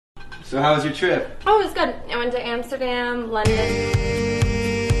So how was your trip? Oh, it was good. I went to Amsterdam, London.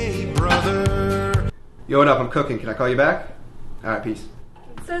 Hey, brother. Yo, what up? I'm cooking. Can I call you back? Alright, peace.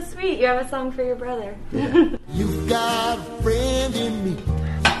 So sweet. You have a song for your brother. Yeah. You've got a friend in me.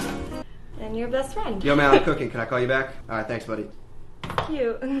 And your best friend. Yo, man, I'm cooking. Can I call you back? Alright, thanks, buddy.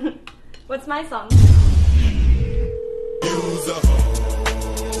 Cute. What's my song?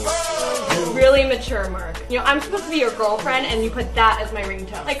 Really mature, Mark. You know, I'm supposed to be your girlfriend and you put that as my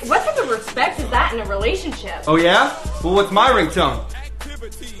ringtone. Like, what type of respect is that in a relationship? Oh, yeah? Well, what's my ringtone?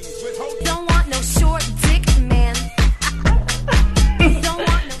 Don't want no short dick, man. Don't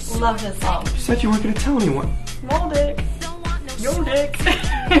want no short Love this song. You said you weren't gonna tell anyone. Small dick. Don't want no Your short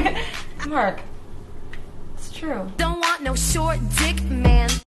dick. Mark, it's true. Don't want no short dick, man.